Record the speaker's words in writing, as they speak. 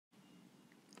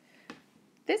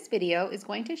This video is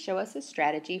going to show us a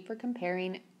strategy for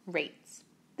comparing rates,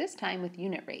 this time with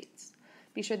unit rates.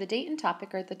 Be sure the date and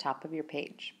topic are at the top of your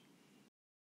page.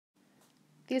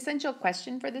 The essential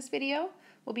question for this video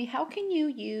will be how can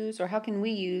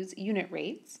we use unit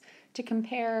rates to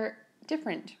compare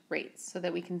different rates so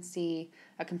that we can see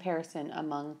a comparison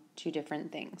among two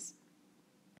different things.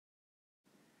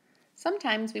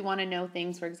 Sometimes we want to know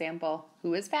things, for example,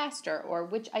 who is faster or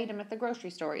which item at the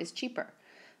grocery store is cheaper.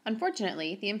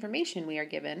 Unfortunately, the information we are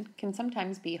given can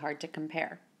sometimes be hard to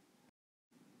compare.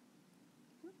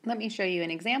 Let me show you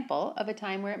an example of a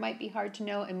time where it might be hard to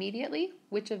know immediately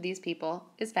which of these people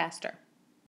is faster.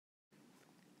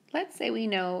 Let's say we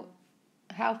know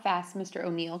how fast Mr.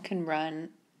 O'Neill can run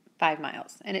 5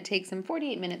 miles, and it takes him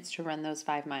 48 minutes to run those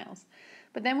 5 miles.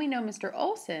 But then we know Mr.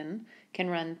 Olson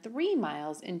can run 3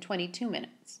 miles in 22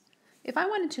 minutes. If I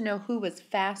wanted to know who was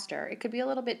faster, it could be a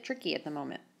little bit tricky at the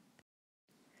moment.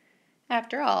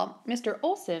 After all, Mr.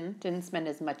 Olson didn't spend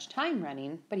as much time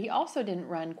running, but he also didn't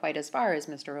run quite as far as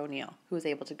Mr. O'Neill, who was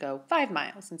able to go 5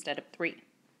 miles instead of 3.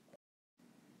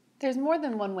 There's more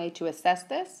than one way to assess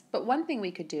this, but one thing we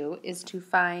could do is to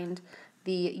find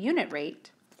the unit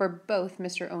rate for both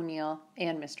Mr. O'Neill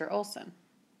and Mr. Olson.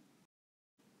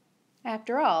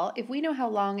 After all, if we know how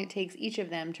long it takes each of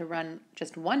them to run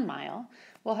just 1 mile,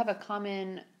 we'll have a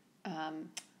common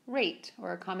rate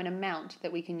or a common amount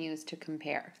that we can use to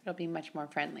compare. It'll be much more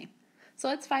friendly. So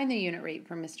let's find the unit rate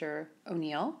for Mr.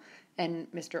 O'Neill and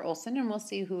Mr. Olson, and we'll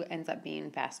see who ends up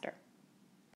being faster.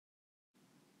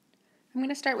 I'm going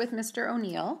to start with Mr.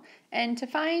 O'Neill, and to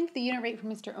find the unit rate for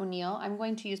Mr. O'Neill, I'm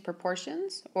going to use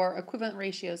proportions or equivalent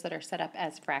ratios that are set up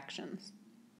as fractions.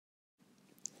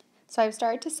 So I've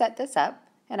started to set this up,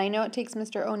 and I know it takes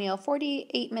Mr. O'Neill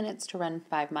 48 minutes to run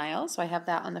 5 miles, so I have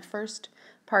that on the first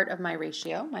part of my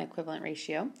ratio, my equivalent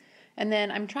ratio. And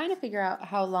then I'm trying to figure out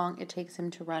how long it takes him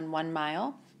to run 1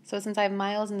 mile. So since I have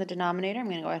miles in the denominator, I'm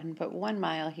going to go ahead and put 1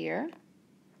 mile here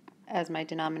as my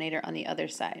denominator on the other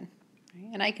side.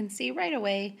 And I can see right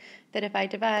away that if I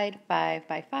divide 5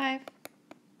 by 5,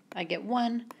 I get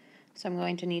 1. So I'm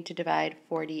going to need to divide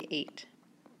 48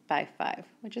 by 5,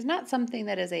 which is not something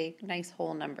that is a nice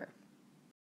whole number.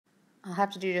 I'll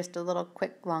have to do just a little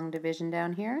quick long division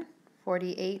down here.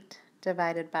 48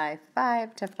 divided by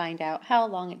 5 to find out how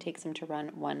long it takes him to run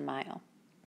 1 mile.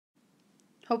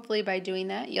 Hopefully by doing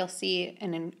that you'll see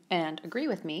and agree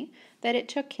with me that it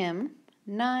took him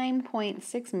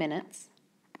 9.6 minutes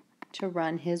to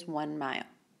run his 1 mile.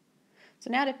 So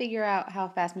now to figure out how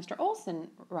fast Mr. Olson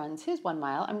runs his 1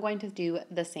 mile, I'm going to do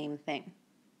the same thing.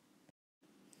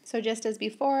 So just as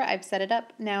before, I've set it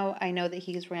up. Now I know that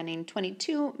he's running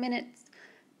 22 minutes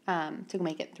to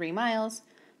make it 3 miles.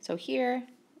 So here,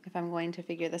 if I'm going to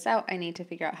figure this out, I need to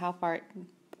figure out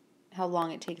how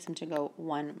long it takes him to go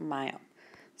 1 mile.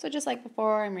 So just like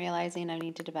before, I'm realizing I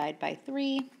need to divide by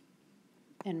 3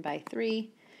 and by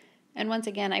 3. And once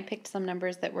again, I picked some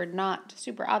numbers that were not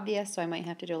super obvious, so I might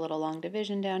have to do a little long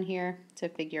division down here to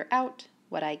figure out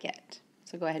what I get.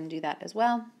 So go ahead and do that as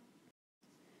well.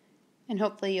 And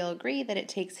hopefully you'll agree that it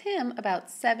takes him about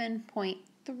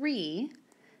 7.3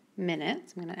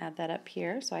 minutes. I'm going to add that up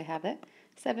here so I have it.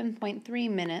 7.3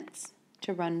 minutes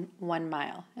to run 1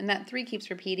 mile. And that 3 keeps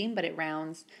repeating, but it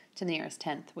rounds to the nearest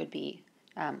tenth, would be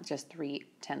just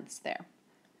 3/10 there.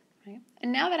 Right?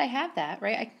 And now that I have that,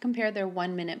 right, I can compare their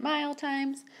 1 minute mile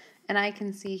times, and I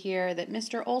can see here that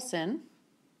Mr. Olson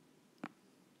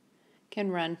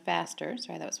can run faster.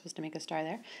 Sorry, that was supposed to make a star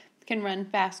there. Can run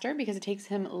faster because it takes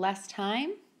him less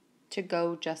time to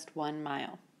go just 1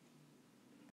 mile.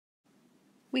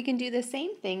 We can do the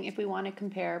same thing if we want to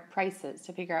compare prices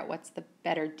to figure out what's the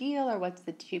better deal or what's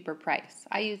the cheaper price.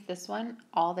 I use this one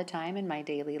all the time in my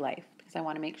daily life because I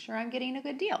want to make sure I'm getting a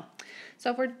good deal.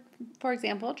 So for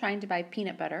example, trying to buy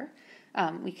peanut butter,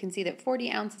 we can see that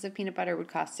 40 ounces of peanut butter would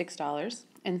cost $6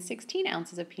 and 16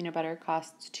 ounces of peanut butter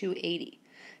costs $2.80.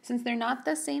 Since they're not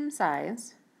the same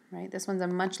size, right, this one's a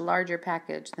much larger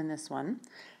package than this one,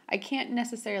 I can't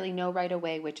necessarily know right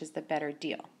away which is the better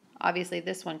deal. Obviously,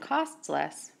 this one costs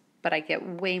less, but I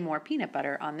get way more peanut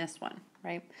butter on this one,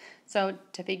 right? So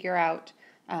to figure out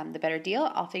the better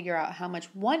deal, I'll figure out how much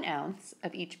 1 ounce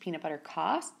of each peanut butter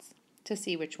costs to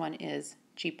see which one is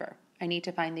cheaper. I need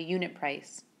to find the unit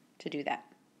price to do that.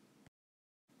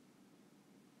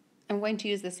 I'm going to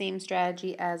use the same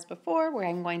strategy as before, where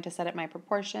I'm going to set up my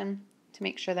proportion to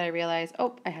make sure that I realize,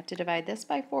 oh, I have to divide this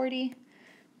by 40,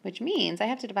 which means I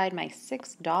have to divide my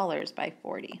 $6 by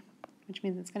 40. Which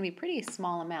means it's going to be a pretty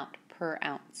small amount per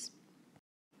ounce.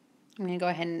 I'm going to go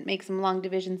ahead and make some long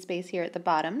division space here at the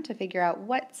bottom to figure out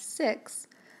what 6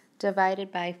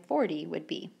 divided by 40 would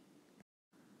be.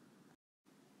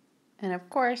 And of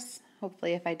course,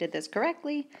 hopefully if I did this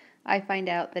correctly, I find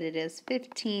out that it is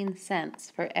 15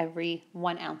 cents for every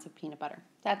 1 ounce of peanut butter.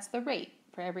 That's the rate.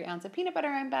 For every ounce of peanut butter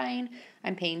I'm buying,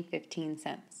 I'm paying 15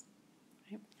 cents.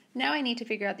 Right? Now I need to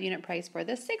figure out the unit price for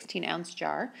the 16-ounce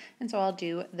jar, and so I'll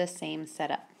do the same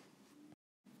setup.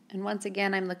 And once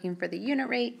again, I'm looking for the unit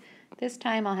rate. This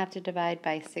time I'll have to divide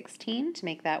by 16 to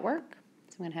make that work.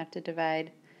 So I'm going to have to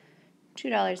divide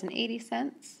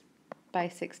 $2.80 by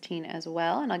 16 as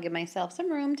well, and I'll give myself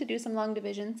some room to do some long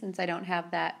division since I don't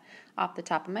have that off the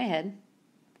top of my head.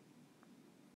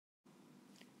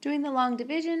 Doing the long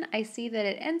division, I see that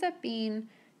it ends up being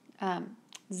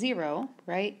 0,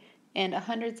 right, and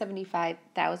 175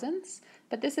 thousandths,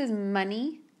 but this is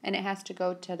money, and it has to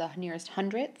go to the nearest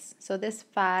hundredths, so this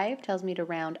 5 tells me to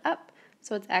round up,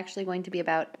 so it's actually going to be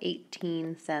about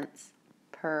 18 cents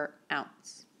per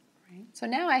ounce. Right? So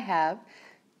now I have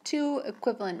two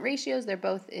equivalent ratios. They're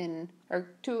both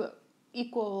or two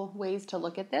equal ways to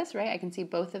look at this, right? I can see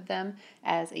both of them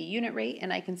as a unit rate,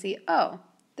 and I can see, oh,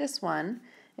 this one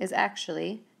is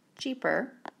actually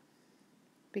cheaper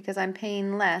because I'm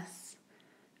paying less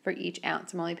for each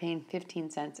ounce. I'm only paying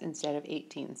 15 cents instead of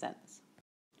 18 cents.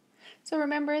 So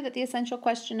remember that the essential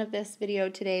question of this video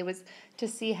today was to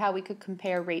see how we could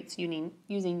compare rates using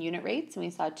unit rates, and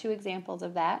we saw 2 examples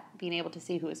of that, being able to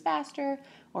see who was faster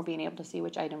or being able to see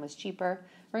which item was cheaper.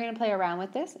 We're going to play around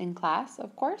with this in class,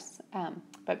 of course,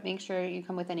 but make sure you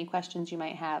come with any questions you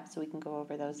might have so we can go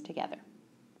over those together.